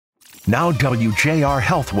Now WJR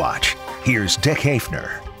Health Watch. Here's Dick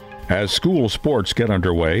Hafner. As school sports get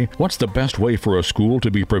underway, what's the best way for a school to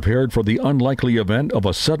be prepared for the unlikely event of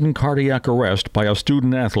a sudden cardiac arrest by a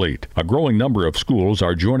student athlete? A growing number of schools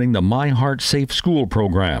are joining the My Heart Safe School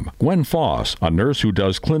program. Gwen Foss, a nurse who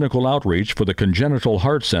does clinical outreach for the Congenital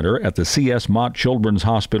Heart Center at the C.S. Mott Children's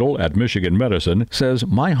Hospital at Michigan Medicine, says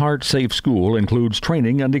My Heart Safe School includes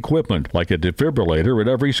training and equipment, like a defibrillator at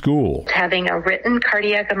every school. Having a written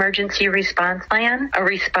cardiac emergency response plan, a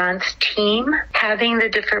response team, having the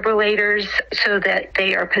defibrillator so that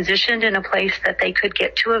they are positioned in a place that they could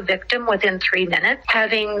get to a victim within 3 minutes.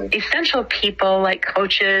 Having essential people like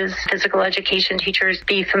coaches, physical education teachers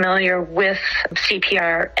be familiar with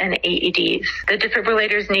CPR and AEDs. The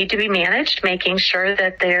defibrillators need to be managed, making sure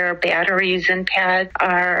that their batteries and pads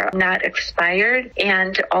are not expired,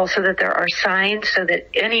 and also that there are signs so that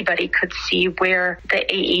anybody could see where the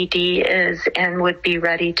AED is and would be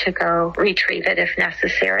ready to go retrieve it if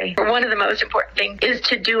necessary. One of the most important things is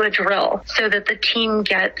to do a drill so that the team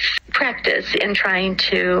gets practice in trying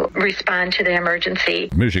to respond to the emergency.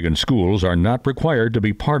 Michigan schools are not required to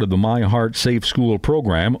be part of the My Heart Safe School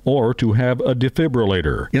program or to have a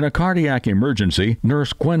defibrillator. In a cardiac emergency,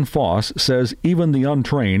 Nurse Gwen Foss says even the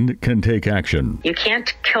untrained can take action. You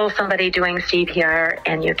can't kill somebody doing CPR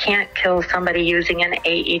and you can't kill somebody using an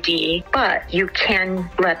AED, but you can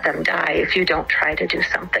let them die if you don't try to do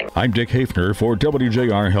something. I'm Dick Hafner for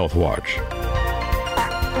WJR Health Watch.